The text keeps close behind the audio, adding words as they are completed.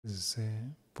is a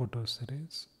photo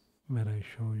series where I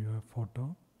show you a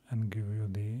photo and give you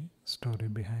the story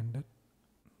behind it.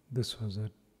 This was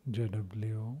at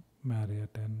JW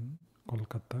Marriott in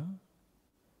Kolkata.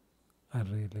 I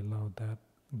really love that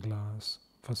glass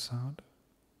facade.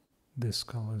 This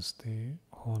covers the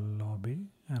whole lobby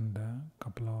and a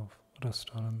couple of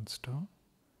restaurants too,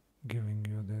 giving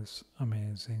you this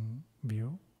amazing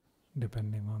view.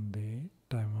 Depending on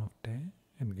the time of day,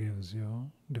 it gives you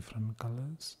different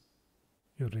colors.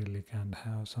 You really can't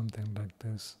have something like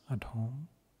this at home.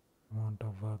 The amount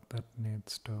of work that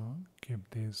needs to keep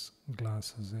these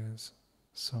glasses is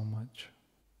so much.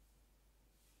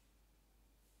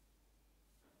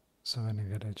 So when you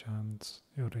get a chance,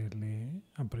 you really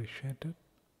appreciate it.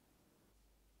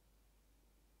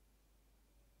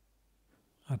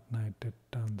 At night it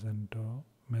turns into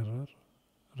mirror,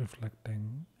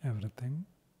 reflecting everything.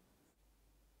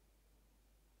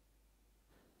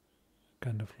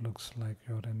 Kind of looks like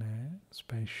you're in a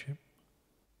spaceship.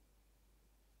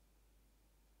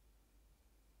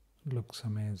 Looks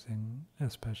amazing,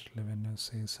 especially when you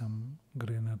see some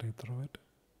greenery through it.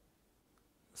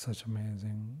 Such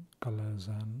amazing colors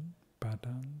and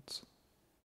patterns.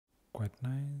 Quite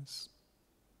nice.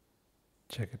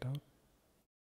 Check it out.